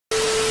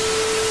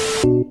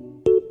You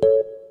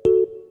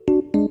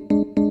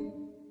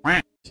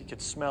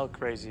could smell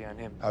crazy on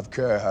him. Have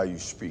care how you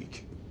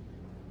speak.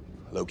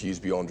 Loki is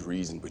beyond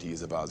reason, but he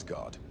is of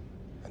Asgard.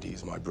 And he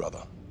is my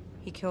brother.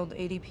 He killed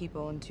 80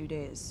 people in 2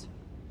 days.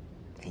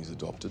 He's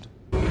adopted.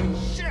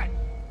 Shit!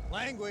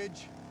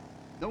 Language!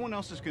 No one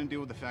else is gonna deal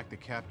with the fact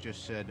that Cap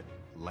just said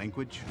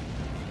language.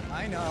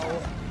 I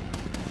know.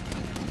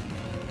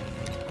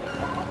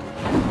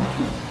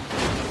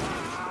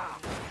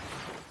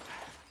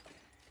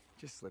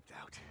 Just slipped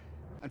out.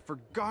 And for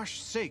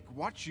gosh sake,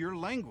 watch your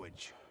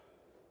language.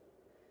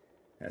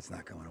 That's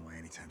not going away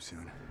anytime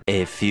soon.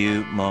 A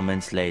few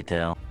moments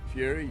later.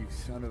 Fury, you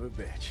son of a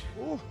bitch.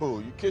 Oh,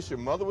 you kiss your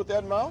mother with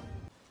that mouth?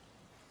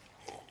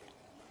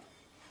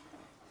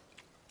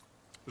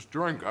 This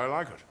drink, I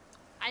like it.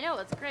 I know,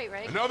 it's great,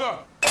 right? Another!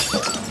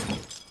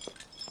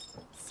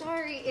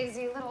 Sorry,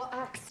 Izzy, little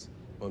ox.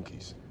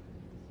 Monkeys.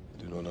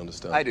 I do not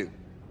understand. I do.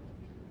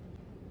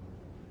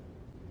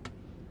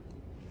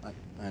 I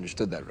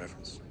understood that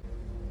reference.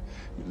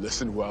 You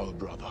listen well,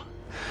 brother.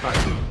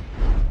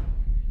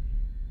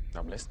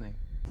 I'm listening.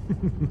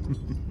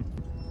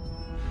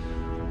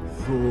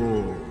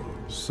 Thor,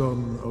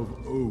 son of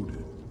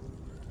Odin.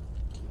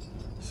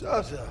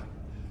 Surtur,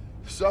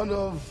 son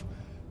of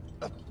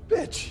a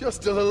bitch, you're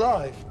still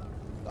alive.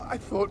 I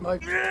thought my...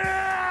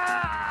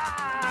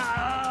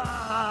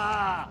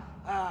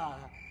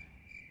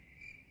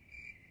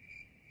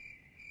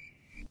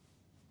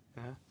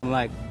 I'm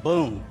like,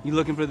 boom, you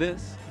looking for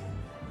this?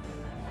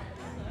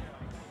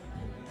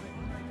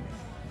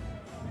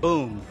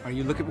 Boom, are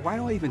you looking? Why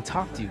do I even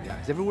talk to you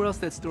guys? Everywhere else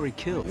that story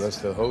kills. That's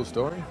the whole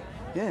story?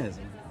 Yeah, it's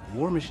a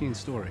War Machine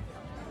story.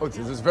 Oh,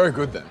 this is very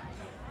good then.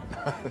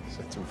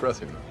 That's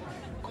impressive.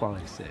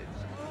 Quality saves.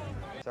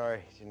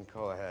 Sorry, didn't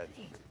call ahead.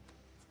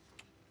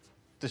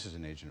 This is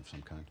an agent of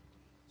some kind.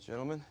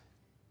 Gentlemen,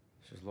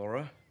 this is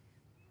Laura.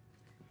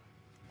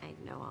 I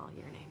know all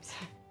your names.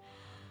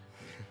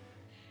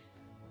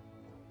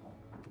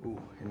 Ooh,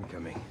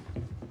 incoming.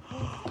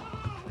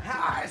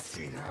 Hi,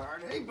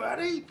 sweetheart. Hey,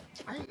 buddy.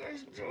 How you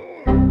guys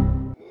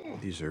doing?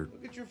 These are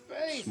Look at your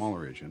face.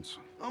 smaller agents.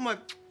 Oh my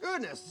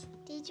goodness.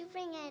 Did you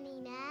bring any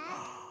nuts?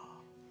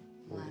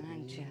 Why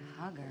don't you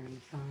hug her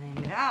and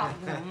find out?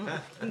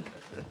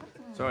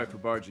 Sorry for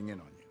barging in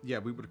on you. Yeah,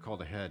 we would have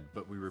called ahead,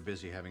 but we were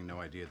busy having no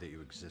idea that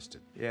you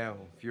existed. Yeah,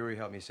 well, Fury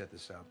helped me set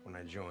this up when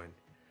I joined.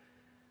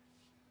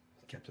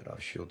 Kept it off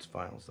S.H.I.E.L.D.'s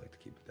files, like to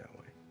keep it that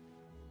way.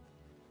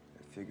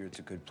 I figure it's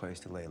a good place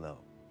to lay low.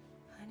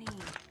 Honey,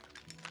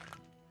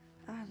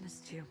 I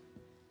missed you.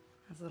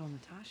 That's little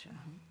Natasha,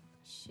 huh?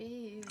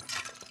 She's...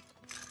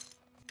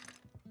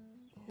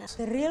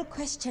 The real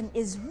question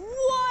is,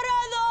 what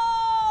are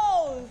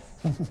those?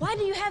 Why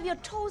do you have your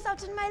toes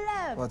out in my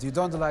lap? But you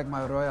don't like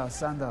my royal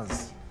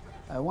sandals.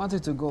 I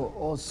wanted to go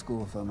old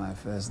school for my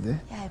first day.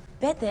 Yeah, I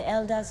bet the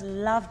elders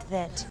loved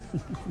that.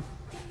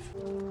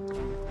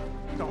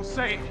 Don't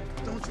say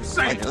it! Don't you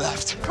say it!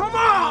 left. Come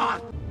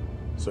on!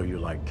 So you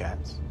like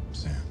cats?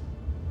 Sam.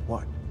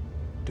 What?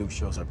 Duke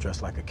shows up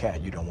dressed like a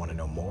cat. You don't want to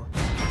know more?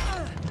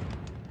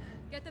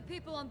 Get the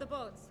people on the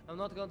boats. I'm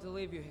not going to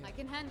leave you here. I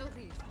can handle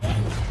these.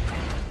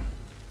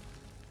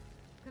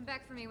 Come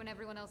back for me when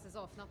everyone else is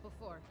off, not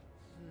before.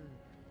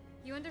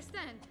 You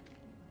understand?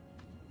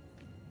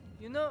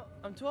 You know,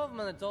 I'm 12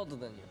 minutes older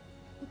than you.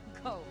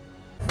 Go.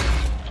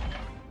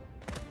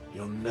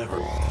 You'll never...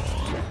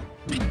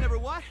 Never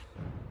what?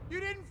 You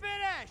didn't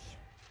finish!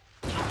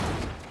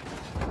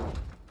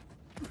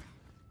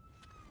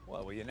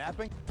 What, were you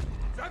napping?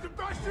 That's the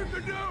best you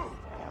can do!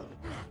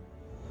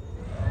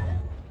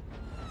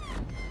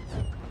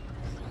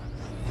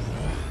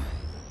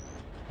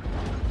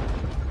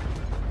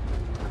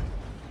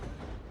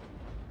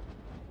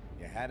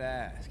 You had to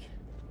ask.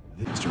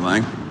 Mr.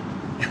 Lang?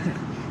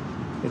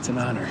 It's an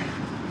honor.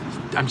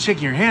 I'm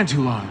shaking your hand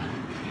too long.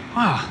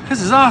 Wow,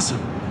 this is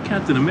awesome.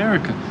 Captain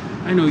America.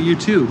 I know you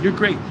too. You're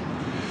great.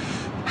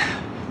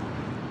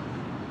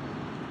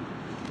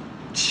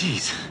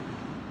 Jeez.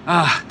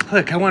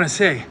 Look, I want to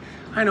say,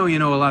 I know you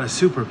know a lot of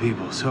super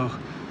people, so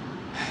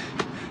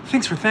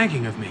thanks for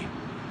thanking of me.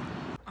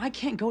 I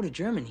can't go to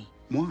Germany.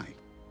 Why?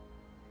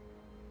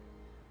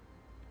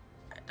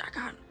 I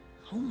got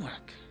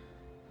homework.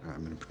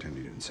 I'm gonna pretend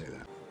you didn't say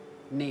that.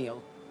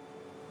 Neil.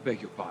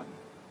 Beg your pardon.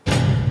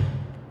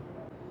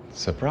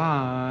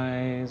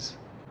 Surprise!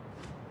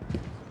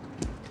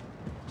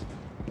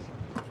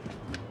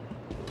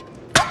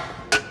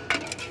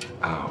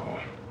 Ow.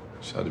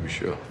 Just had to be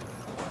sure.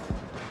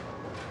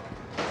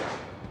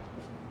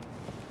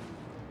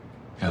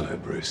 Hello,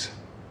 Bruce.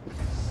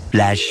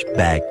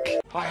 Flashback.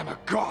 I am a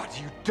god,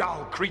 you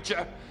dull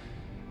creature,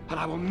 and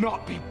I will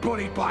not be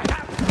bullied by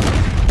that.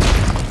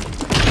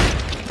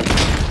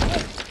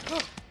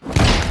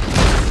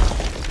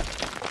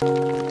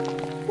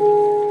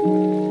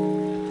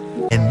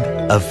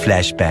 End of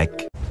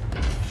flashback.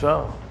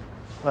 So,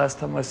 last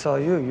time I saw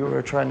you, you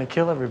were trying to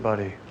kill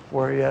everybody.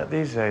 Where are you at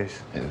these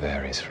days? It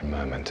varies from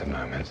moment to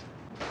moment.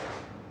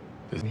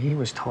 He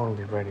was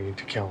totally ready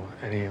to kill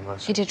any of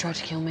us. He did try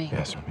to kill me.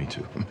 Yes, me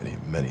too.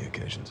 Many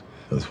occasions.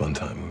 There was one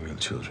time when we were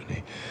children,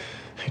 he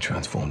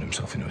transformed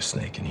himself into a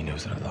snake, and he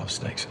knows that I love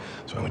snakes.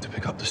 So I went to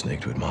pick up the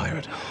snake to admire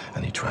it,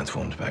 and he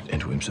transformed back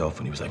into himself,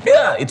 and he was like,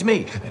 "Yeah, it's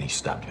me!" And he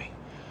stabbed me.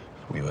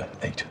 We were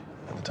 8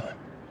 at the time.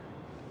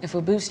 If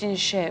we're boosting his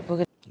ship, we're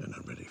gonna... You're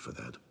not ready for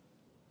that.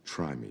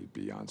 Try me,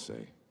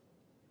 Beyonce.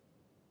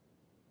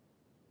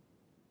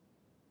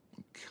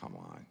 Come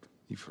on.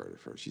 You've heard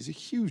of her. She's a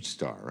huge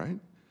star, right?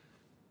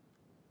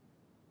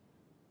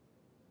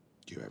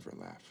 Do you ever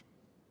laugh?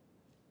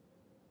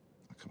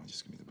 Oh, come on,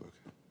 just give me the book.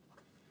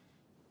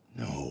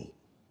 No.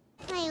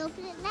 Can I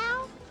open it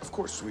now? Of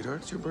course,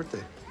 sweetheart. It's your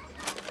birthday.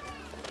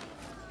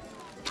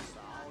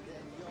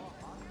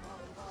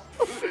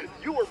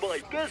 You are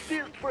my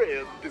bestest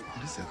friend.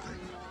 What is that thing?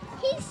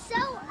 He's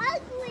so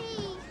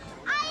ugly.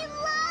 I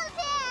love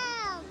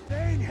him. They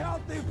ain't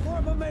healthy for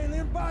a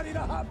mammalian body to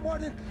hop more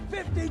than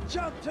 50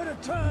 jumps at a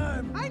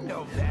time. I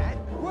know that.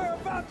 We're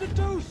about to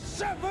do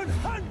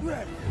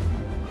 700.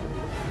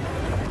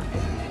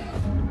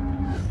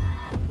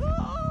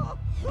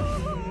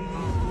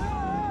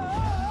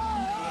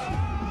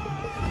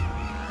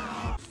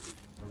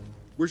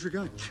 Where's your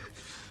gun?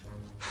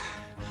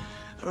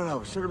 I don't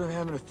know. Should have been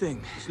having a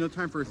thing. There's no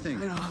time for a thing.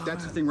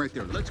 That's the thing right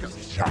there. Let's go.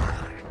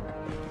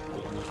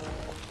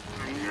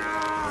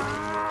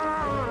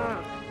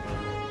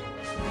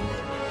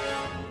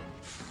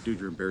 Dude,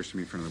 you're embarrassing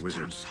me in front of the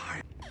wizards.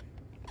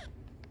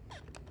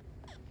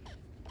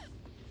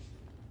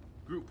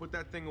 Groot, put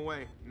that thing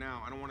away.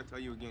 Now, I don't want to tell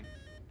you again.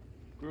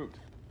 Groot.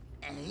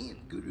 I am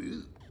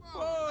Groot.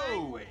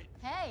 Whoa!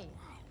 Hey!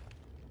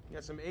 You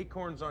got some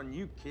acorns on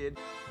you, kid.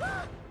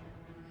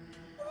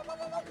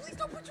 Please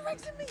don't put your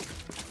eggs in me.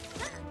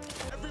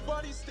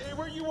 Everybody stay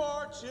where you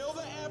are. Chill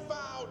the F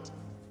out.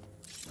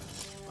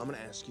 I'm gonna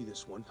ask you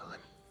this one time.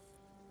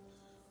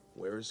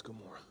 Where is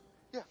Gamora?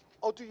 Yeah,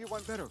 I'll do you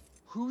one better.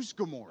 Who's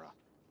Gamora?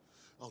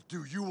 I'll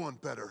do you one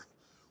better.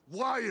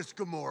 Why is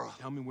Gamora?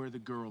 Tell me where the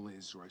girl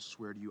is, or I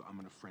swear to you, I'm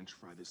gonna French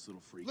fry this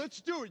little freak. Let's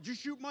do it. You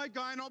shoot my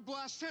guy and I'll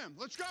blast him.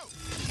 Let's go.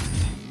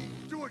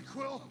 Do it,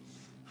 Quill.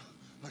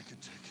 I can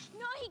take it.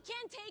 No, he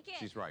can't take it.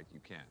 She's right,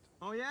 you can't.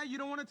 Oh, yeah? You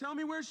don't want to tell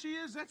me where she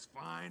is? That's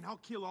fine. I'll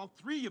kill all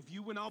 3 of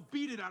you, and I'll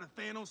beat it out of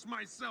Thanos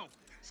myself.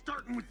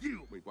 Starting with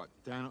you. Wait, what?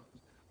 Thanos?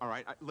 All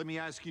right, let me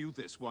ask you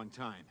this one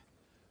time.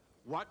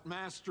 What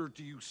master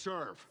do you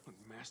serve? What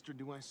master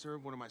do I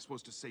serve? What am I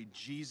supposed to say,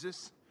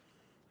 Jesus?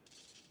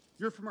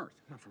 You're from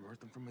Earth. I'm not from Earth,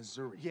 I'm from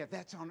Missouri. Yeah,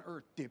 that's on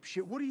Earth,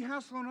 dipshit. What are you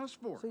hassling us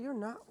for? So you're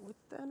not with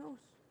Thanos?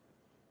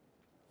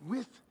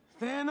 With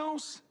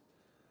Thanos?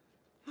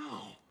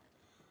 No.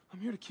 I'm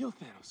here to kill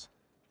Thanos.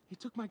 He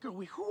took my girl.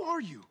 Wait, who are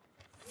you?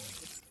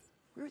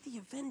 We're the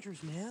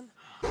Avengers, man.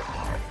 Come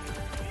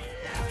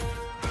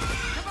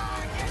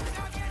on, get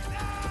some, get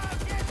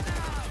some, get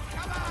some.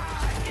 Come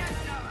on, get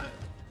some.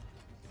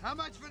 How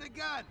much for the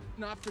gun?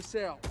 Not for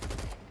sale.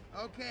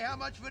 Okay, how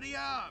much for the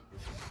arm?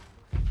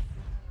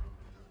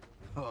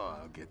 Oh,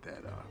 I'll get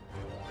that up.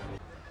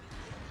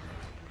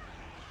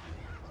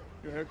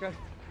 Your haircut?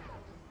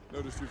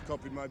 Notice you've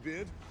copied my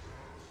beard.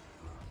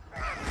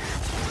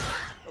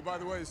 Oh, by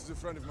the way, this is a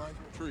friend of mine,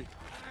 Tree.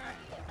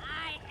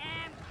 I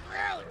am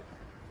Groot.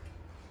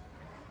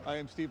 I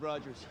am Steve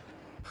Rogers.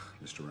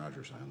 Mr.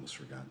 Rogers, I almost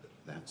forgot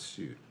that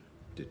suit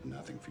did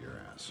nothing for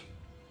your ass.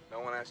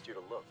 No one asked you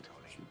to look, Tony.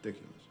 It's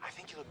ridiculous. I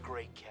think you look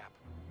great, Cap.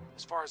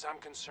 As far as I'm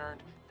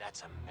concerned,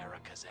 that's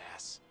America's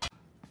ass.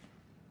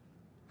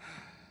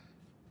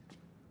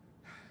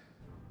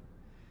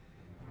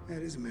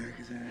 That is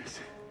America's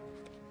ass.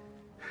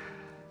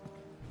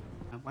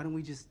 Why don't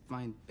we just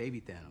find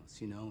baby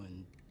Thanos, you know,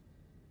 and...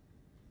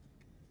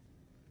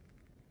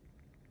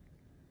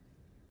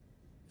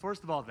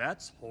 First of all,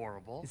 that's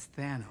horrible. It's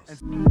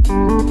Thanos.